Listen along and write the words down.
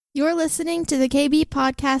You're listening to the KB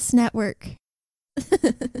Podcast Network.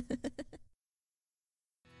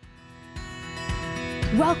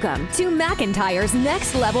 Welcome to McIntyre's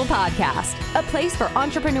Next Level Podcast, a place for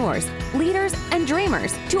entrepreneurs, leaders, and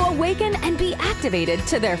dreamers to awaken and be activated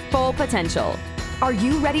to their full potential. Are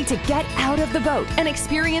you ready to get out of the boat and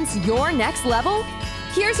experience your next level?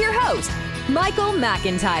 Here's your host, Michael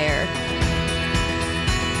McIntyre.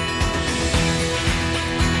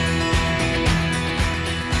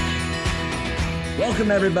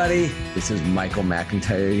 Welcome, everybody. This is Michael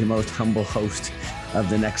McIntyre, your most humble host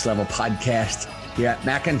of the Next Level Podcast here at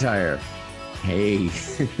McIntyre. Hey,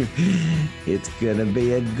 it's going to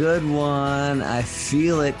be a good one. I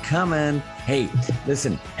feel it coming. Hey,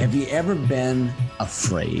 listen, have you ever been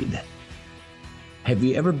afraid? Have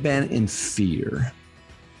you ever been in fear?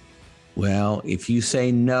 Well, if you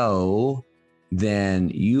say no, then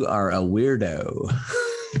you are a weirdo.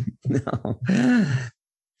 No.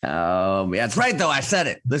 That's right, though. I said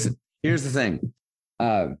it. Listen, here's the thing.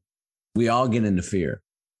 We all get into fear.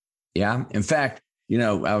 Yeah. In fact,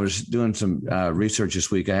 I was doing some research this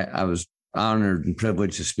week. I was honored and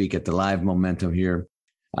privileged to speak at the Live Momentum here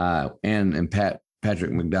and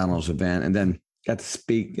Patrick McDonald's event, and then got to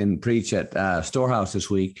speak and preach at Storehouse this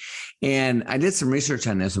week. And I did some research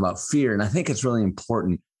on this about fear, and I think it's really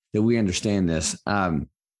important that we understand this.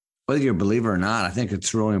 Whether you're a believer or not, I think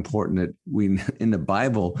it's really important that we, in the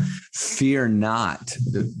Bible, fear not.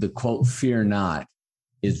 The quote, fear not,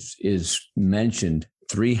 is mentioned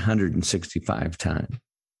 365 times.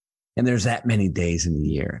 And there's that many days in the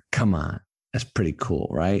year. Come on. That's pretty cool,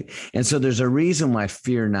 right? And so there's a reason why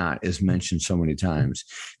fear not is mentioned so many times,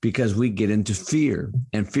 because we get into fear,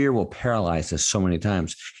 and fear will paralyze us so many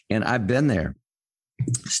times. And I've been there.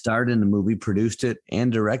 Starred in the movie, produced it,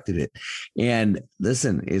 and directed it. And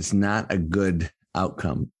listen, it's not a good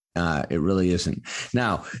outcome. It really isn't.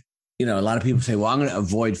 Now, a lot of people say, well, I'm going to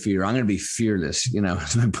avoid fear. I'm going to be fearless.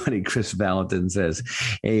 As my buddy Chris Valentin says,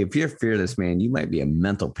 hey, if you're fearless, man, you might be a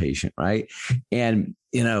mental patient, right? And,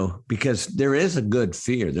 because there is a good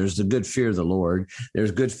fear. There's the good fear of the Lord.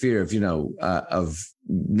 There's good fear of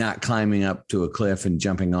not climbing up to a cliff and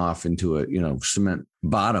jumping off into a, cement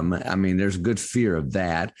bottom. I mean, there's good fear of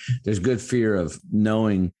that. There's good fear of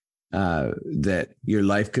knowing that your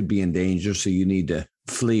life could be in danger, so you need to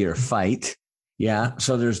flee or fight. Yeah.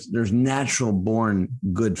 So there's natural born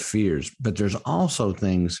good fears, but there's also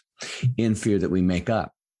things in fear that we make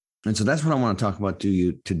up. And so that's what I want to talk about to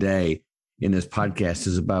you today in this podcast,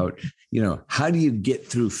 is about, how do you get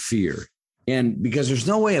through fear? And because there's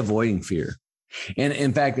no way avoiding fear. And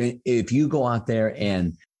in fact, if you go out there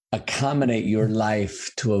and accommodate your life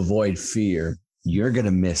to avoid fear, you're going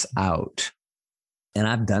to miss out. And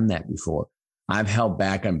I've done that before. I've held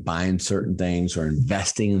back on buying certain things or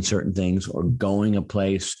investing in certain things or going a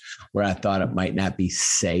place where I thought it might not be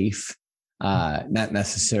safe, not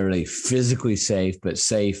necessarily physically safe, but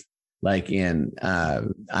safe like in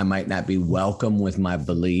I might not be welcome with my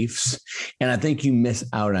beliefs. And I think you miss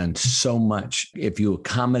out on so much if you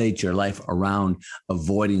accommodate your life around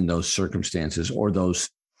avoiding those circumstances or those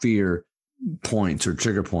fear points or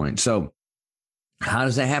trigger points. So how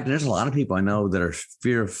does that happen? There's a lot of people I know that are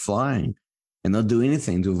fear of flying, and they'll do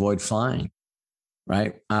anything to avoid flying,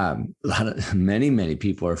 right? Many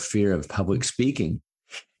people are fear of public speaking,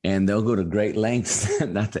 and they'll go to great lengths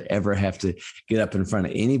not to ever have to get up in front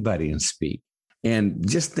of anybody and speak. And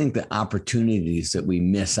just think the opportunities that we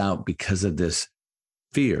miss out because of this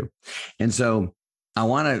fear. And so I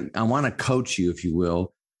want to coach you, if you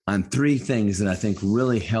will, on 3 things that I think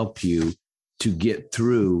really help you to get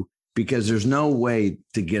through, because there's no way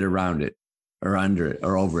to get around it or under it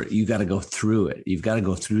or over it. You got to go through it. You've got to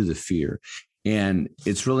go through the fear. And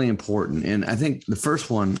it's really important. And I think the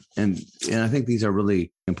first one, and I think these are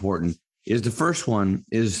really important, is the first one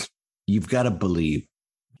is you've got to believe.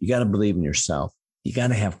 You got to believe in yourself. You got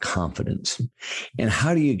to have confidence. And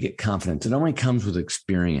how do you get confidence? It only comes with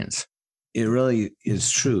experience. It really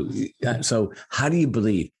is true. So how do you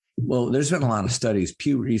believe? Well, there's been a lot of studies.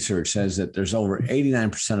 Pew Research says that there's over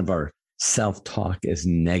 89% of our self-talk is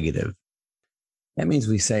negative. That means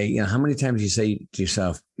we say, how many times you say to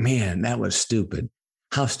yourself, man, that was stupid.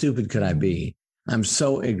 How stupid could I be? I'm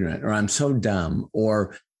so ignorant, or I'm so dumb,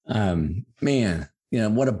 or, man,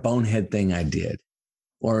 what a bonehead thing I did.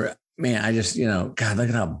 Or, man, I just, God, look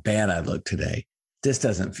at how bad I look today. This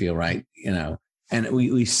doesn't feel right, And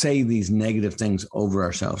we say these negative things over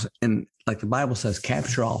ourselves. And like the Bible says,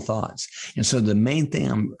 capture all thoughts. And so the main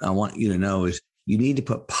thing I want you to know is you need to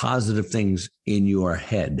put positive things in your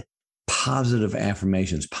head. Positive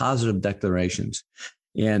affirmations, positive declarations.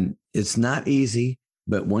 And it's not easy.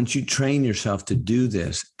 But once you train yourself to do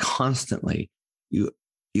this constantly,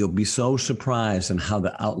 you'll be so surprised on how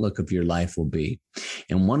the outlook of your life will be.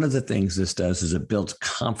 And one of the things this does is it builds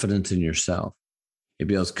confidence in yourself. It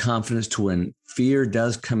builds confidence to when fear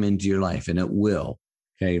does come into your life, and it will,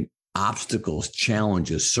 okay? Obstacles,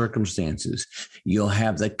 challenges, circumstances, you'll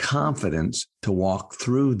have the confidence to walk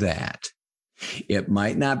through that. It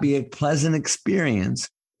might not be a pleasant experience.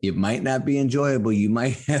 It might not be enjoyable. You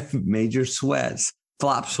might have major sweats,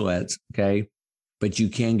 flop sweats, okay? But you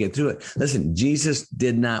can get through it. Listen, Jesus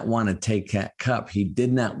did not want to take that cup. He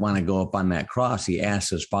did not want to go up on that cross. He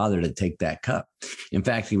asked his Father to take that cup. In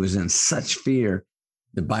fact, he was in such fear.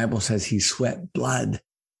 The Bible says he sweat blood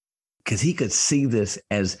because he could see this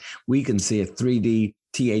as we can see a 3D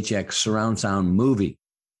THX surround sound movie.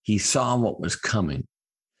 He saw what was coming.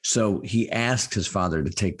 So he asked his Father to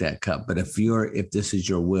take that cup. But if this is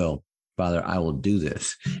your will, Father, I will do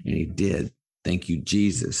this. And he did. Thank you,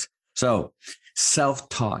 Jesus. So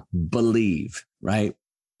self-talk, believe, right?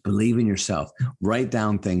 Believe in yourself. Write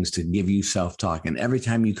down things to give you self-talk. And every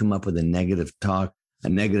time you come up with a negative talk, a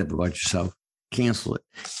negative about yourself, cancel it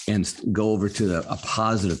and go over to a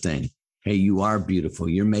positive thing. Hey, you are beautiful.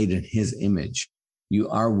 You're made in his image. You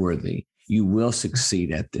are worthy. You will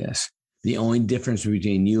succeed at this. The only difference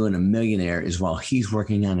between you and a millionaire is while he's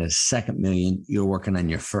working on his second million, you're working on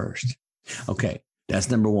your first. Okay. That's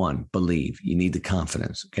number one, believe. You need the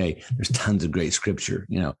confidence. Okay. There's tons of great scripture.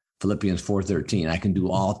 Philippians 4:13, I can do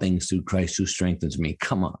all things through Christ who strengthens me.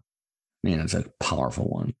 Come on, man, it's a powerful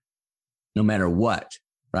one. No matter what,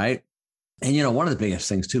 right? And, one of the biggest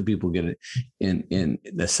things too, people get in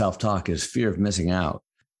the self-talk is fear of missing out.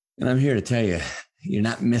 And I'm here to tell you, you're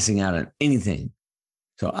not missing out on anything.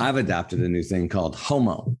 So I've adopted a new thing called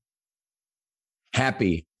HOMO.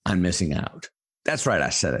 Happy on missing out. That's right. I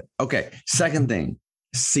said it. Okay. Second thing,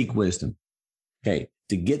 seek wisdom. Okay.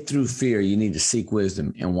 To get through fear, you need to seek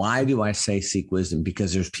wisdom. And why do I say seek wisdom?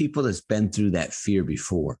 Because there's people that's been through that fear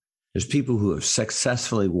before. There's people who have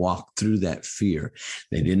successfully walked through that fear.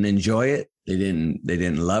 They didn't enjoy it. They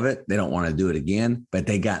didn't love it. They don't want to do it again, but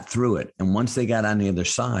they got through it. And once they got on the other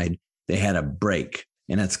side, they had a break,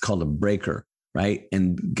 and that's called a breaker, right?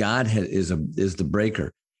 And God is the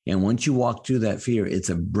breaker. And once you walk through that fear, it's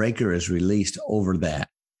a breaker is released over that.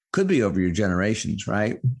 Could be over your generations,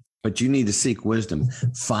 right? But you need to seek wisdom.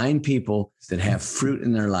 Find people that have fruit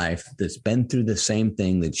in their life that's been through the same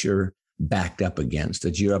thing that you're backed up against,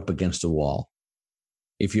 that you're up against a wall.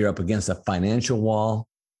 If you're up against a financial wall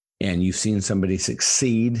and you've seen somebody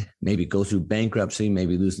succeed, maybe go through bankruptcy,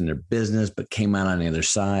 maybe losing their business, but came out on the other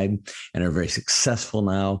side and are very successful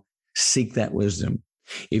now, seek that wisdom.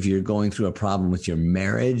 If you're going through a problem with your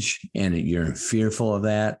marriage and you're fearful of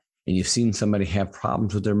that, and you've seen somebody have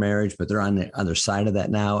problems with their marriage, but they're on the other side of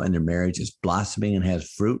that now and their marriage is blossoming and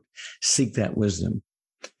has fruit, seek that wisdom.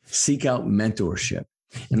 Seek out mentorship.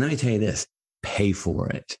 And let me tell you this, pay for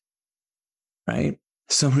it, right?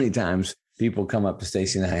 So many times people come up to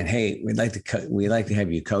Stacy and I and, hey, we'd like to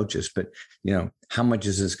have you coach us, but how much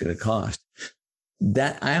is this going to cost?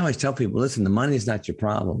 That I always tell people, listen, the money is not your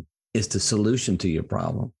problem. It's the solution to your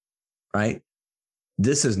problem, right?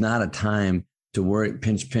 This is not a time to worry,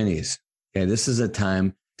 pinch pennies. Okay, this is a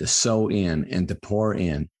time to sow in and to pour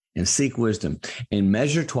in and seek wisdom and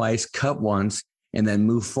measure twice, cut once, and then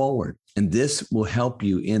move forward. And this will help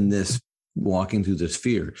you in this walking through this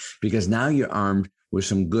fear, because now you're armed with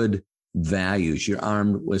some good values. You're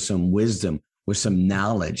armed with some wisdom, with some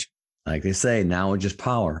knowledge. Like they say, knowledge is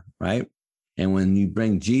power, right? And when you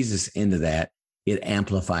bring Jesus into that, it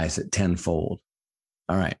amplifies it tenfold.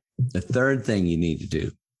 All right. The third thing you need to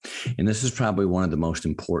do, and this is probably one of the most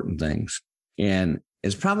important things, and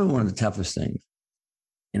it's probably one of the toughest things,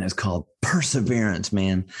 and it's called perseverance,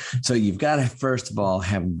 man. So you've got to, first of all,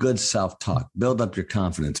 have good self-talk, build up your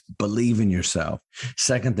confidence, believe in yourself.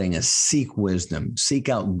 Second thing is seek wisdom, seek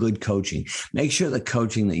out good coaching. Make sure the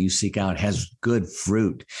coaching that you seek out has good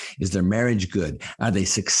fruit. Is their marriage good? Are they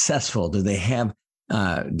successful? Do they have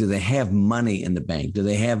money in the bank? Do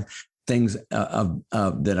they have things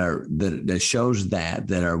that shows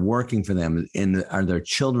that are working for them? And are their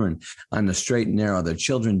children on the straight and narrow? Are their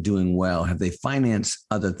children doing well? Have they financed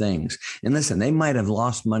other things? And listen, they might have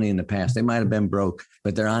lost money in the past. They might have been broke,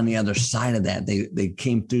 but they're on the other side of that. They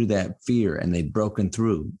came through that fear and they've broken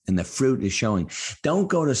through, and the fruit is showing. Don't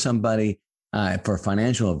go to somebody for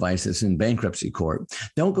financial advice that's in bankruptcy court.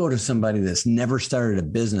 Don't go to somebody that's never started a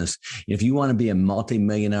business. If you want to be a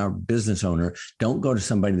multi-million-dollar business owner, don't go to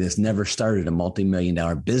somebody that's never started a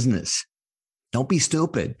multi-million-dollar business. Don't be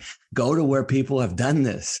stupid. Go to where people have done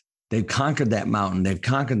this. They've conquered that mountain. They've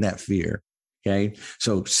conquered that fear. Okay.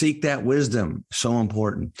 So seek that wisdom. So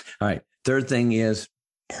important. All right. Third thing is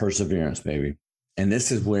perseverance, baby. And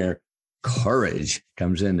this is where courage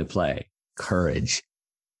comes into play. Courage.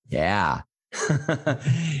 Yeah.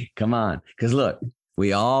 Come on. Because look,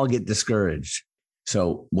 we all get discouraged.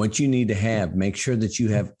 So what you need to have, make sure that you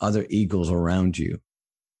have other eagles around you.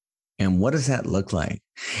 And what does that look like?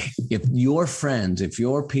 If your friends, if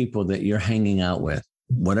your people that you're hanging out with,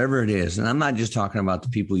 whatever it is, and I'm not just talking about the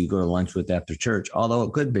people you go to lunch with after church, although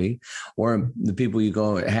it could be, or the people you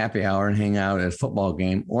go at happy hour and hang out at a football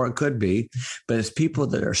game, or it could be, but it's people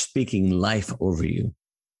that are speaking life over you.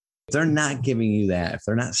 If they're not giving you that, if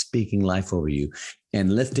they're not speaking life over you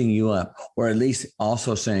and lifting you up, or at least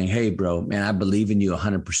also saying, hey, bro, man, I believe in you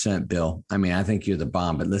 100%, Bill. I mean, I think you're the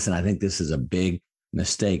bomb, but listen, I think this is a big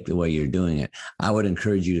mistake the way you're doing it. I would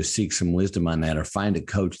encourage you to seek some wisdom on that or find a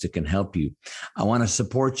coach that can help you. I want to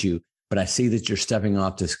support you, but I see that you're stepping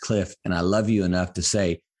off this cliff and I love you enough to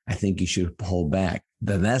say, I think you should hold back.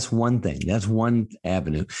 Then that's one thing. That's one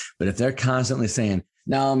avenue. But if they're constantly saying,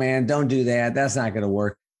 no, man, don't do that. That's not going to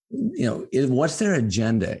work. What's their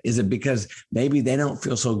agenda? Is it because maybe they don't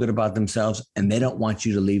feel so good about themselves and they don't want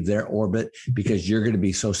you to leave their orbit because you're going to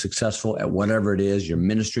be so successful at whatever it is, your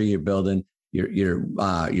ministry you're building,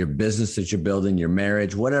 your business that you're building, your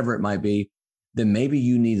marriage, whatever it might be, then maybe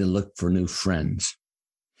you need to look for new friends.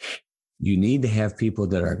 You need to have people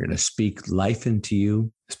that are going to speak life into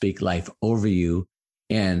you, speak life over you.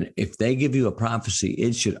 And if they give you a prophecy,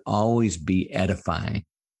 it should always be edifying.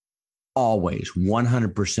 Always,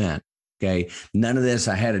 100%. Okay. None of this,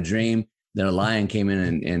 I had a dream that a lion came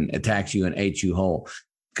in and attacked you and ate you whole.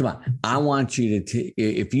 Come on. I want you to,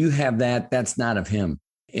 if you have that, that's not of him.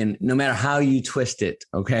 And no matter how you twist it,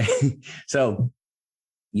 okay? So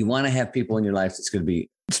you want to have people in your life that's going to be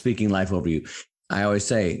speaking life over you. I always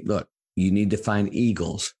say, look, you need to find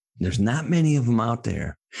eagles. There's not many of them out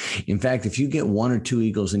there. In fact, if you get one or two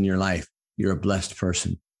eagles in your life, you're a blessed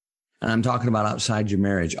person. And I'm talking about outside your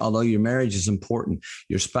marriage. Although your marriage is important,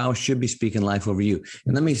 your spouse should be speaking life over you.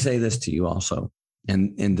 And let me say this to you also,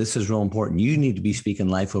 and this is real important. You need to be speaking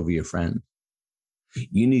life over your friends.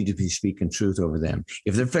 You need to be speaking truth over them.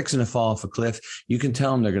 If they're fixing to fall off a cliff, you can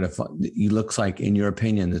tell them they're going to fall. It looks like, in your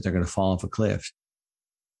opinion, that they're going to fall off a cliff.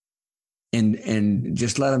 And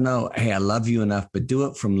just let them know, hey, I love you enough, but do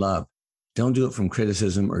it from love. Don't do it from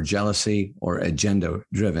criticism or jealousy or agenda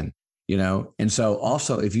driven, And so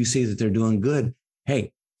also, if you see that they're doing good,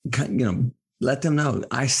 hey, let them know.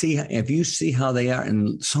 If you see how they are,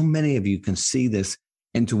 and so many of you can see this,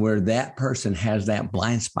 into where that person has that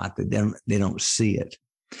blind spot that they don't see it.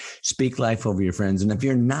 Speak life over your friends. And if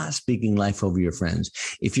you're not speaking life over your friends,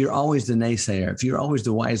 if you're always the naysayer, if you're always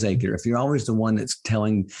the wiseacre, if you're always the one that's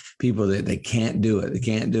telling people that they can't do it, they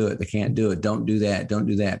can't do it, they can't do it, don't do that, don't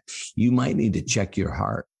do that, you might need to check your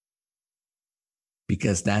heart,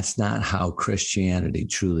 because that's not how Christianity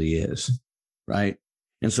truly is, right?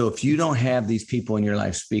 And so if you don't have these people in your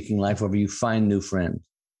life speaking life over you, find new friends.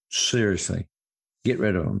 Seriously. Get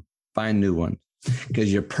rid of them. Find new ones.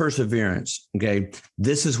 Because your perseverance, okay,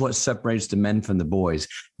 this is what separates the men from the boys.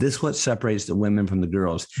 This is what separates the women from the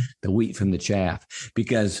girls, the wheat from the chaff.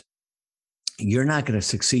 Because you're not going to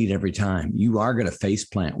succeed every time. You are going to face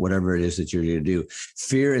plant whatever it is that you're going to do.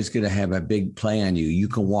 Fear is going to have a big play on you. You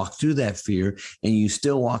can walk through that fear, and you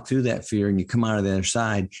still walk through that fear, and you come out of the other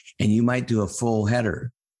side, and you might do a full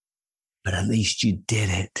header. But at least you did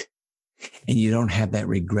it. And you don't have that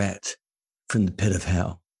regret from the pit of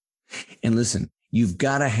hell. And listen, you've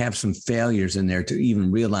got to have some failures in there to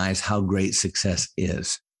even realize how great success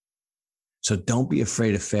is. So don't be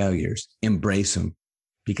afraid of failures. Embrace them,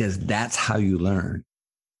 because that's how you learn.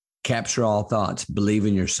 Capture all thoughts, believe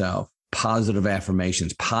in yourself, positive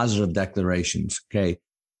affirmations, positive declarations. Okay.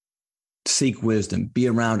 Seek wisdom, be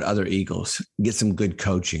around other eagles, get some good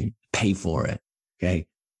coaching, pay for it. Okay.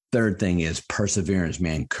 Third thing is perseverance,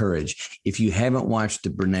 man, courage. If you haven't watched the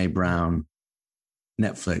Brene Brown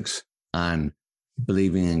Netflix on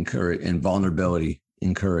believing in courage and vulnerability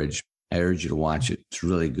in courage, I urge you to watch it. It's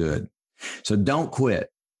really good. So don't quit.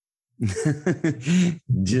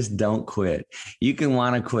 Just don't quit. You can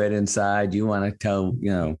want to quit inside. You want to tell,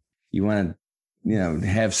 you want to,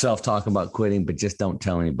 have self-talk about quitting, but just don't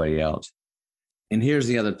tell anybody else. And here's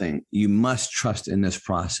the other thing. You must trust in this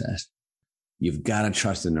process. You've got to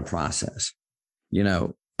trust in the process.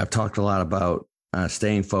 I've talked a lot about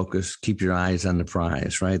staying focused, keep your eyes on the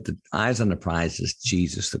prize, right? The eyes on the prize is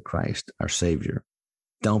Jesus the Christ, our Savior.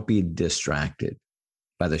 Don't be distracted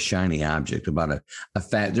by the shiny object, about a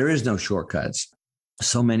fact. There is no shortcuts.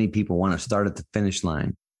 So many people want to start at the finish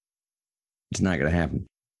line. It's not going to happen.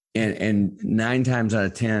 And 9 times out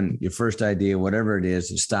of 10, your first idea, whatever it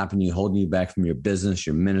is stopping you, holding you back from your business,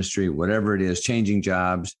 your ministry, whatever it is, changing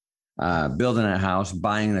jobs, building a house,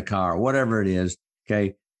 buying a car, whatever it is.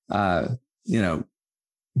 Okay. That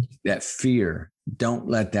fear, don't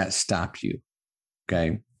let that stop you.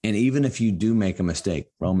 Okay. And even if you do make a mistake,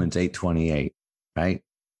 Romans 8:28, right?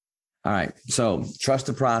 All right. So trust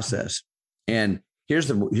the process. And here's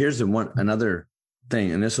another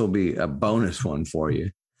thing, and this will be a bonus one for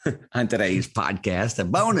you on today's podcast. A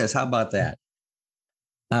bonus. How about that?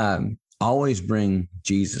 Always bring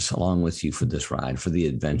Jesus along with you for this ride, for the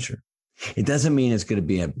adventure. It doesn't mean it's going to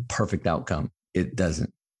be a perfect outcome. It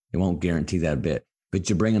doesn't. It won't guarantee that a bit, but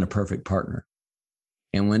you're bringing a perfect partner.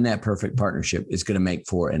 And when that perfect partnership is going to make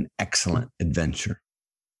for an excellent adventure.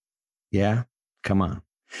 Yeah, come on.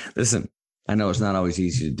 Listen, I know it's not always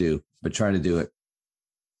easy to do, but try to do it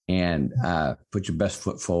and put your best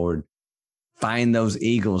foot forward. Find those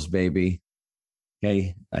eagles, baby.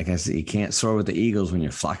 Okay. Like I said, you can't soar with the eagles when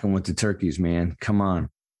you're flocking with the turkeys, man. Come on.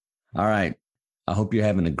 All right. I hope you're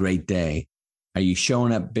having a great day. Are you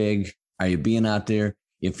showing up big? Are you being out there?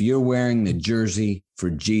 If you're wearing the jersey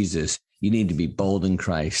for Jesus, you need to be bold in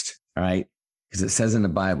Christ. All right. Because it says in the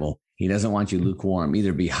Bible, he doesn't want you lukewarm,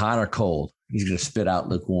 either be hot or cold. He's going to spit out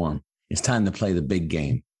lukewarm. It's time to play the big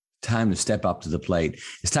game. Time to step up to the plate.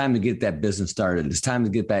 It's time to get that business started. It's time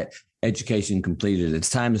to get that education completed. It's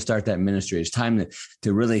time to start that ministry. It's time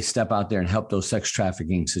to really step out there and help those sex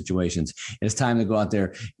trafficking situations. It's time to go out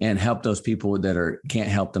there and help those people that can't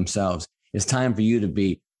help themselves. It's time for you to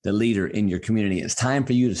be the leader in your community. It's time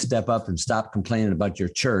for you to step up and stop complaining about your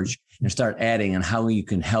church and start adding on how you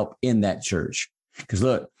can help in that church. Because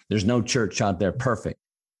look, there's no church out there perfect.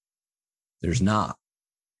 There's not,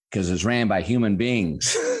 because it's ran by human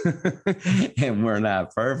beings and we're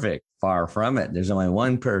not perfect. Far from it. There's only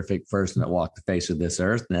one perfect person that walked the face of this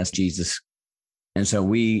earth, and that's Jesus. And so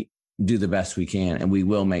we do the best we can, and we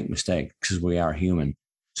will make mistakes because we are human.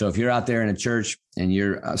 So if you're out there in a church and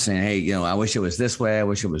you're saying, hey, I wish it was this way, I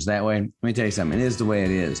wish it was that way. Let me tell you something. It is the way it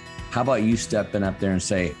is. How about you stepping up there and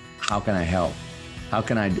say, how can I help? What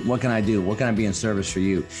can I do? What can I be in service for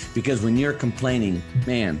you? Because when you're complaining,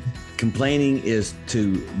 man, complaining is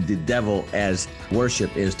to the devil as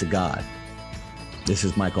worship is to God. This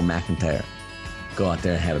is Michael McIntyre. Go out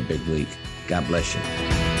there and have a big week. God bless you.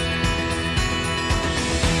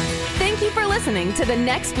 Thank you for listening to the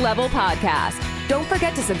Next Level Podcast. Don't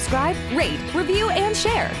forget to subscribe, rate, review, and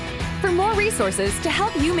share. For more resources to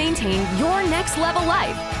help you maintain your next level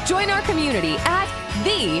life, join our community at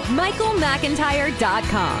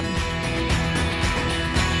themichaelmcintyre.com.